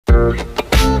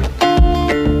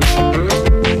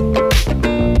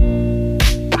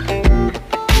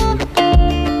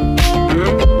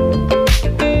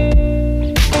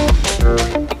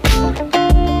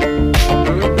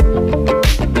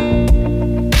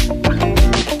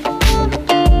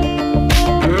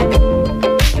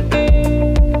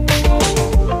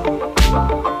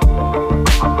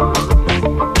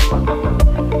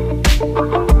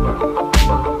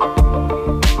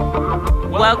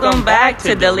Welcome back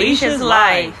to Dalesha's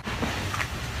Life.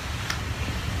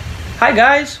 Hi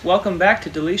guys, welcome back to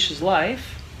Dalesha's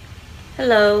Life.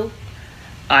 Hello.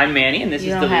 I'm Manny and this is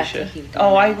Dalesha.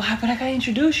 Oh, but I gotta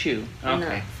introduce you. Okay,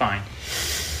 no. Fine.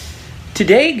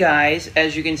 Today, guys,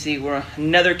 as you can see, we're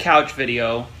another couch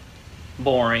video.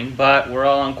 Boring, but we're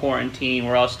all on quarantine.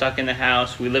 We're all stuck in the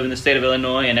house. We live in the state of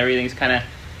Illinois and everything's kind of,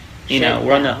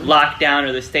 we're on the lockdown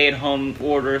or the stay-at-home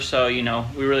order, so, we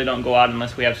really don't go out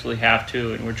unless we absolutely have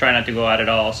to, and we're trying not to go out at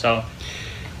all, so.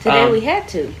 Today we had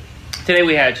to. Today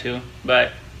we had to,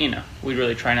 but, we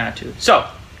really try not to. So,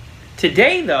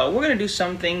 today, though, we're going to do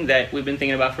something that we've been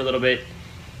thinking about for a little bit,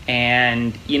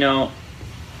 and,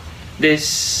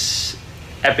 this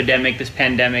epidemic, this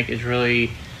pandemic is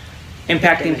really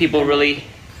impacting people really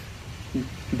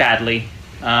badly.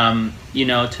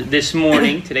 This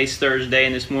morning, today's Thursday,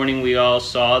 and this morning we all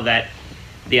saw that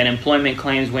the unemployment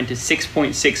claims went to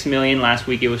 6.6 million. Last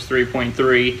week it was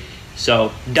 3.3,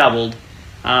 so doubled.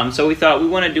 So we thought we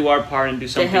want to do our part and do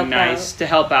something nice to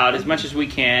help out as much as we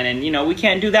can. And, we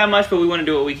can't do that much, but we want to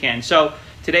do what we can. So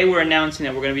today we're announcing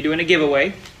that we're going to be doing a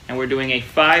giveaway, and we're doing a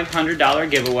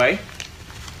 $500 giveaway.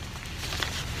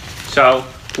 So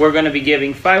we're going to be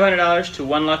giving $500 to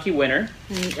one lucky winner.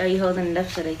 Are you holding it up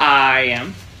so they can? I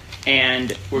am.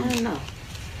 And I don't know.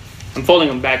 I'm folding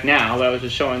them back now, but I was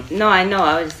just showing. No, I know.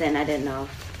 I was just saying I didn't know.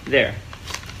 There.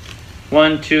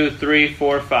 1, 2, 3,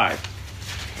 4,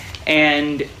 5.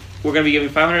 And we're going to be giving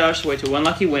 $500 away to one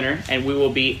lucky winner, and we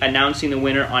will be announcing the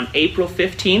winner on April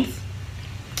 15th.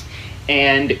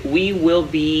 And we will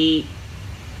be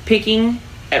picking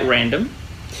at random.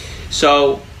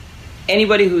 So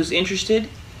anybody who's interested,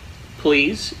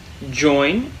 please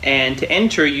join, and to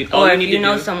enter,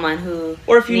 someone who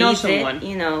or if you know needs someone,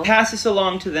 it, pass this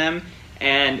along to them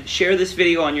and share this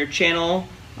video on your channel.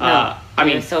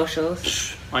 Your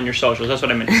socials. On your socials, that's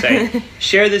what I meant to say.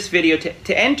 Share this video.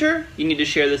 To enter, you need to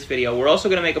share this video. We're also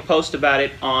going to make a post about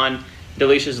it on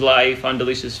Dalesha's Life, on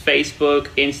Dalesha's Facebook,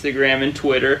 Instagram, and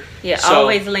Twitter. Yeah,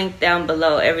 always link down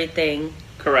below everything.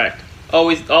 Correct.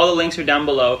 Always, all the links are down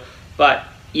below. But,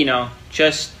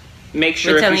 just make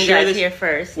sure if you share this here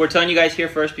first. We're telling you guys here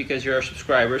first because you're our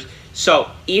subscribers.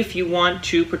 So if you want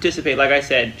to participate, like I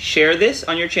said, share this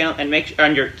on your channel and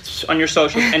on your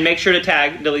socials, and make sure to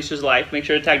tag Dalesha's Life. Make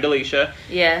sure to tag Dalesha.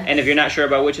 Yeah. And if you're not sure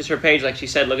about which is her page, like she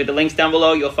said, look at the links down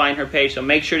below. You'll find her page. So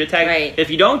make sure to tag. Right. If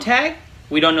you don't tag,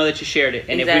 we don't know that you shared it.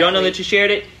 And if we don't know that you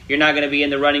shared it, you're not going to be in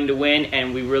the running to win.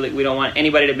 And we don't want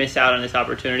anybody to miss out on this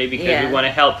opportunity because we want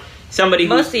to help somebody.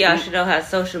 Most of y'all should know how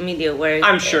social media works.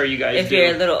 I'm sure you guys do. If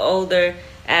you're a little older,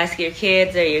 ask your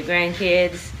kids or your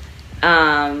grandkids.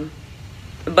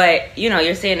 But,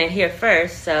 you're seeing it here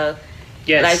first. So,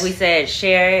 yes. Like we said,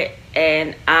 share it.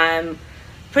 And I'm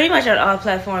pretty much on all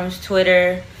platforms,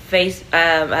 Twitter, I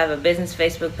have a business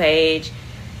Facebook page,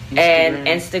 and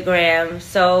Instagram.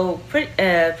 So,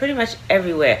 pretty much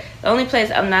everywhere. The only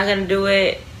place I'm not going to do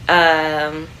it,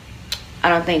 I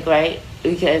don't think, right?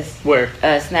 Because where?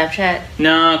 Snapchat.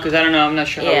 No, because I don't know. I'm not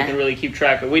sure how we can really keep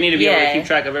track of. We need to be able to keep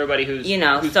track of everybody who's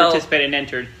participated and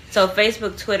entered. So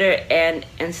Facebook, Twitter, and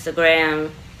Instagram,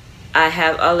 I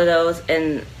have all of those,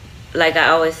 and like I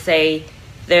always say,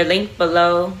 they're linked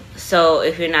below. So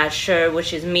if you're not sure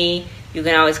which is me, you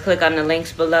can always click on the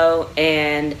links below,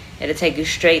 and it'll take you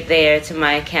straight there to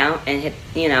my account, and hit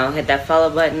that follow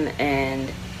button,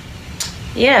 and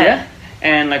yeah.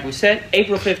 And like we said,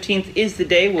 April 15th is the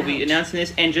day we'll be announcing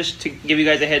this. And just to give you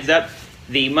guys a heads up,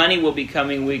 the money will be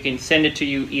coming. We can send it to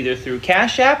you either through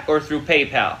Cash App or through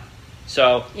PayPal.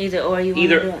 So either or,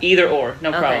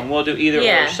 no problem. We'll do either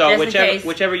or. So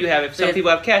whichever you have. If some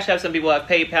people have Cash App, some people have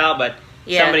PayPal, but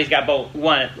somebody's got both.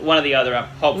 One or the other.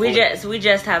 Hopefully, we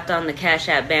just hopped on the Cash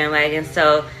App bandwagon,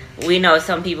 so we know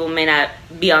some people may not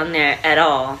be on there at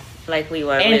all, like we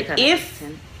were. And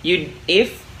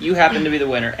if you happen to be the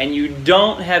winner and you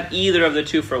don't have either of the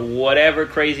two for whatever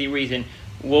crazy reason,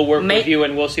 we'll work with you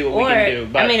and we'll see what we can do.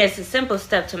 But it's a simple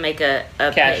step to make a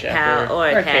Cash PayPal or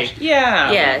a Cash.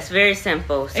 Yeah, it's very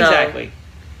simple. So, exactly.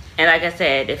 And like I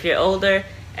said, if you're older,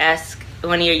 ask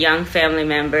one of your young family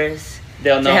members.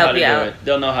 They'll know how to do it.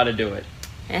 They'll know how to do it.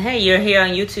 And hey, you're here on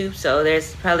YouTube, so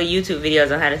there's probably YouTube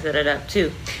videos on how to set it up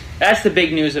too. that's the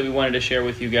big news that we wanted to share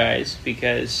with you guys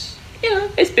because,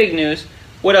 it's big news.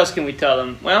 What else can we tell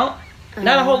them? Well,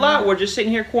 not a whole lot. We're just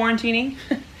sitting here quarantining.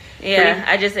 Yeah,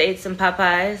 I just ate some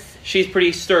Popeyes. She's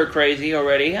pretty stir crazy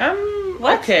already. I'm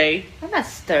okay. I'm not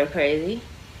stir crazy.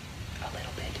 A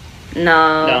little bit.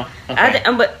 No. Okay.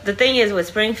 But the thing is, with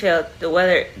Springfield, the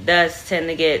weather does tend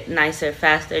to get nicer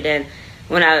faster than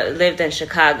when I lived in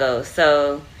Chicago.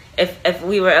 So if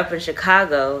we were up in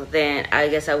Chicago, then I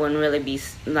guess I wouldn't really be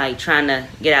like trying to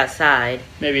get outside.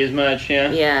 Maybe as much,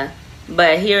 yeah. Yeah,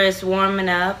 but here it's warming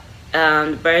up.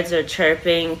 The birds are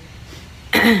chirping.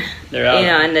 They're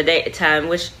out. In the daytime,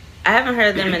 which I haven't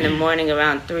heard them in the morning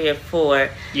around 3 or 4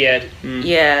 yet.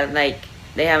 Yeah, like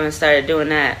they haven't started doing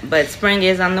that, but spring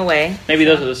is on the way. Maybe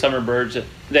those are the summer birds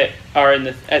that are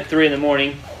at 3 in the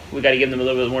morning. We got to give them a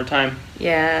little bit more time.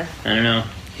 Yeah, I don't know.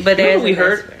 But we've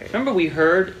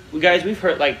heard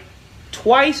like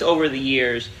twice over the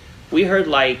years. We heard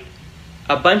like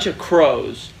a bunch of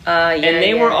crows, and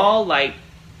they were all like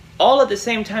all at the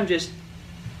same time, just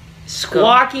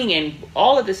squawking and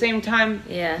all at the same time.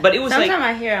 Yeah, but it was sometimes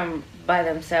I hear them by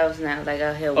themselves now. Like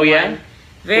I'll hear one. Oh yeah,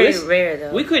 very rare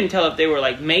though. We couldn't tell if they were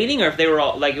like mating or if they were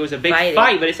all like it was a big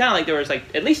fight. But it sounded like there was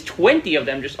like at least 20 of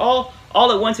them, just all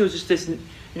at once. It was just this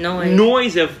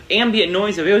ambient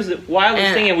noise of it was the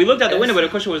wildest thing. And we looked out the window, but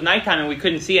of course it was nighttime and we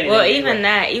couldn't see anything. Well,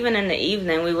 even in the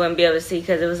evening we wouldn't be able to see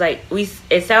because it was like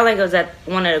it sounded like it was at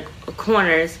one of the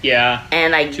corners. Yeah,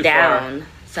 and like down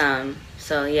some.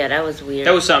 So yeah, that was weird.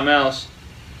 That was something else.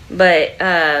 But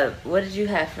what did you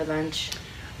have for lunch?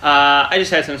 I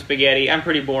just had some spaghetti. I'm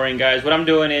pretty boring, guys. What I'm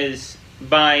doing is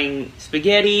buying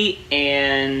spaghetti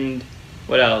and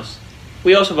what else?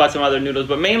 We also bought some other noodles,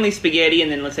 but mainly spaghetti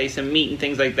and then let's say some meat and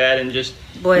things like that, and just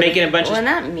making a bunch of. Well,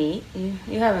 not meat.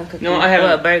 You haven't cooked. No, I haven't.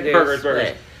 Well, burgers.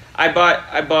 But I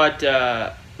bought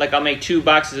like I'll make 2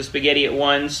 boxes of spaghetti at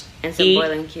once. And some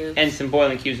boiling cubes. And some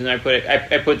boiling cubes, and I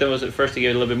put those at first to give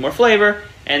it a little bit more flavor,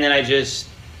 and then I just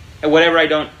whatever I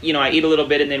don't, I eat a little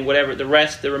bit, and then whatever the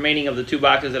remaining of the 2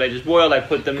 boxes that I just boiled, I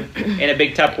put them in a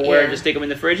big Tupperware and just stick them in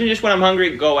the fridge, and just when I'm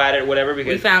hungry, go at it, whatever.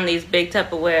 Because we found these big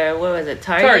Tupperware. What was it?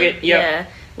 Target. Yep.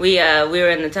 Yeah. We were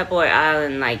in the Tupperware aisle,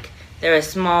 and like there were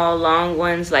small, long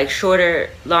ones, like shorter,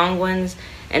 long ones,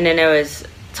 and then there was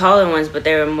taller ones, but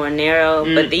they were more narrow.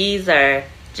 But these are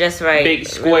just right, big,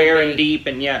 square, really big, and deep,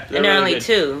 and and there are only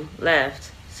 2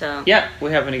 left. So yeah, we're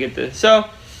having to get this. So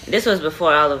this was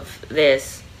before all of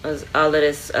this. Was all of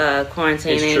this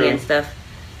quarantining and stuff,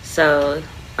 so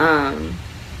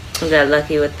we got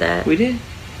lucky with that. We did.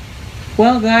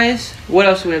 Well, guys, what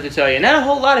else do we have to tell you? Not a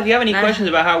whole lot. If you have any questions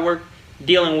about how we're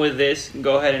dealing with this,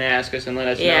 go ahead and ask us and let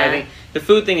us know. I think the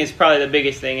food thing is probably the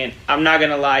biggest thing, and I'm not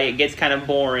gonna lie, it gets kind of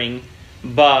boring,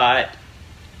 but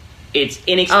it's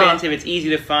inexpensive, it's easy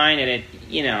to find, and it,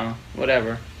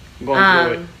 whatever. Going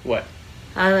through it. What?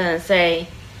 I was gonna say.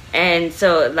 And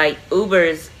so, like,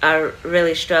 Ubers are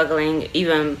really struggling,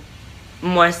 even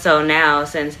more so now,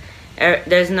 since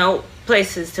there's no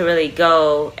places to really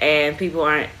go, and people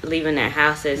aren't leaving their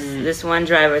houses. This one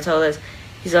driver told us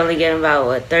he's only getting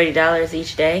about, $30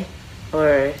 each day?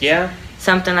 Or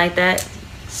something like that.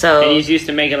 So, and he's used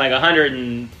to making, like,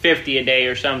 $150 a day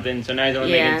or something, so now he's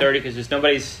only making $30 because there's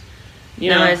nobody's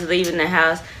leaving the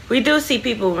house. We do see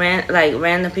people,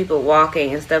 random people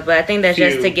walking and stuff, but I think that's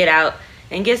just to get out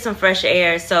and get some fresh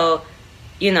air. So,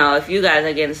 if you guys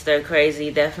are getting stir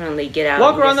crazy, definitely get out.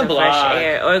 Walk and around get the some block. fresh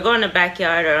air, or go in the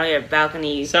backyard or on your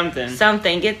balcony. Something.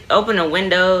 Open the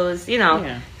windows.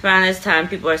 Around this time,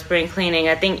 people are spring cleaning.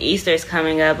 I think Easter's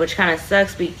coming up, which kind of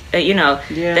sucks.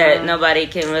 That nobody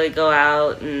can really go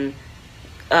out and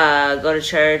go to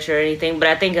church or anything. But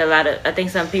I think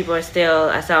some people are still.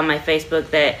 I saw on my Facebook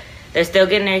that they're still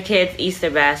getting their kids Easter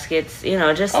baskets,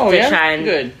 just to try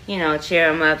and,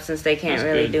 cheer them up since they can't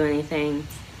really do anything.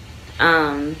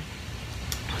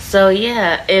 So,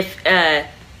 yeah, if,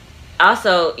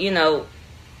 also,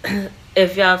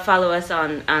 if y'all follow us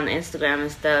on Instagram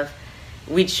and stuff,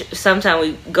 sometimes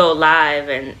we go live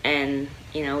and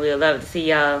we would love to see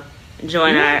y'all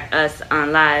join us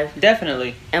on live.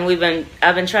 Definitely. And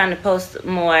I've been trying to post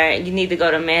more. You need to go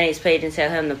to Manny's page and tell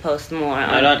him to post more.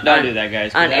 Don't do that,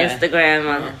 guys. On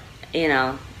Instagram,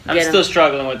 I'm still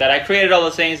struggling with that. I created all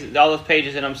those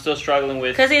pages, and I'm still struggling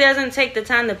with. Because he doesn't take the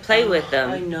time to play with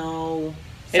them. I know.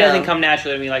 It doesn't come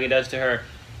naturally to me like it does to her.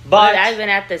 But I've been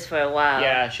at this for a while.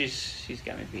 Yeah, she's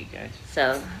got me beat, guys.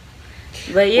 So,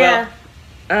 but yeah,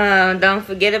 don't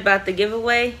forget about the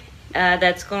giveaway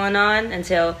that's going on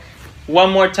until.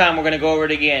 One more time, we're going to go over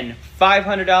it again.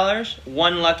 $500,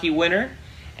 one lucky winner.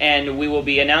 And we will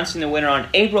be announcing the winner on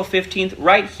April 15th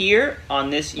right here on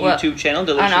this YouTube channel,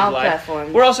 Delicious on all Live.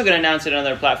 platforms. We're also going to announce it on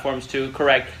other platforms too,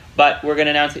 correct. But we're going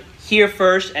to announce it here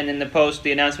first, and then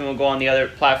the announcement will go on the other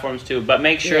platforms too. But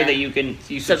make sure that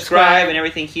you subscribe and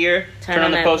everything here. Turn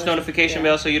on the post notification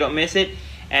bell so you don't miss it.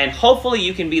 And hopefully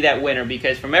you can be that winner,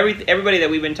 because from everybody that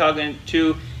we've been talking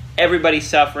to, everybody's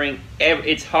suffering.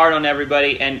 It's hard on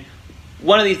everybody, and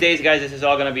one of these days, guys, this is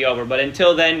all going to be over. But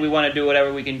until then, we want to do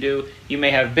whatever we can do. You may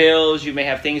have bills, you may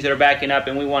have things that are backing up,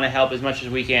 and we want to help as much as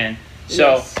we can.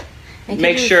 So and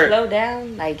make sure. Slow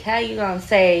down. Like, how you gonna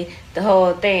say the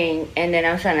whole thing, and then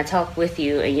I'm trying to talk with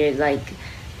you, and you're like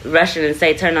rushing and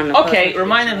say turn on the. Okay,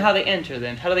 remind them how they enter.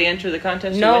 Then how do they enter the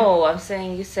contest? No, I'm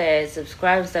saying you said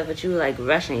subscribe and stuff, but you were like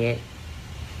rushing it.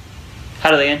 How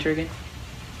do they enter again?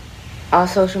 All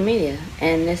social media,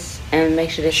 and make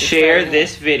sure this share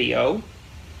this video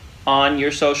on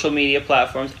your social media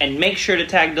platforms, and make sure to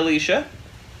tag Dalesha's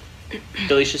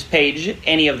page,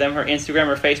 any of them, her Instagram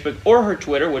or Facebook or her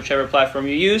Twitter, whichever platform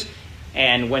you use.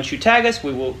 And once you tag us,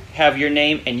 we will have your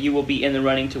name, and you will be in the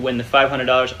running to win the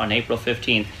 $500 on April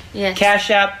 15th. Yes.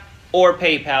 Cash App or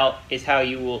PayPal is how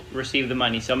you will receive the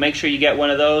money. So make sure you get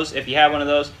one of those. If you have one of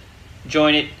those,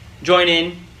 join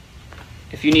in.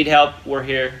 If you need help, we're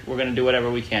here. We're going to do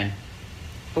whatever we can.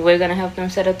 We're going to help them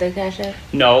set up their Cash App?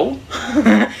 No. We're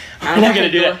not going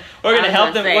to do that. We're going to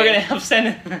help them. We're going to help send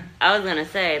it. I was going to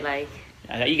say, like,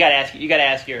 you got to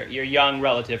ask your young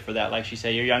relative for that, like she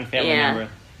said, your young family member.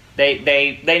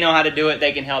 They know how to do it.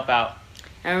 They can help out.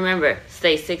 And remember,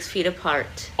 stay 6 feet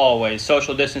apart. Always.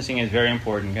 Social distancing is very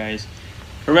important, guys.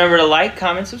 Remember to like,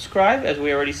 comment, subscribe, as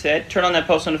we already said. Turn on that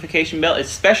post notification bell,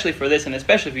 especially for this, and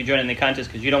especially if you join in the contest,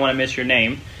 because you don't want to miss your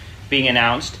name being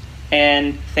announced.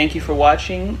 And thank you for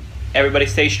watching. Everybody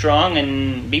stay strong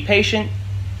and be patient.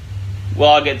 We'll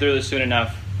all get through this soon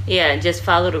enough. Yeah, just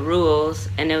follow the rules,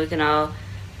 and then we can all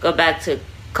go back to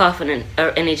coughing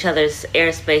in each other's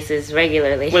airspaces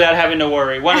regularly. Without having to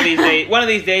worry. One of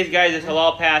these days, guys, this will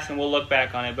all pass, and we'll look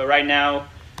back on it. But right now,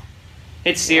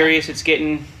 it's serious. It's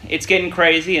getting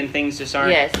crazy, and things just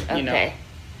aren't. Yes. Okay. You know.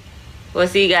 We'll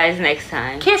see you guys next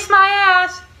time. Kiss my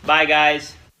ass. Bye,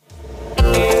 guys.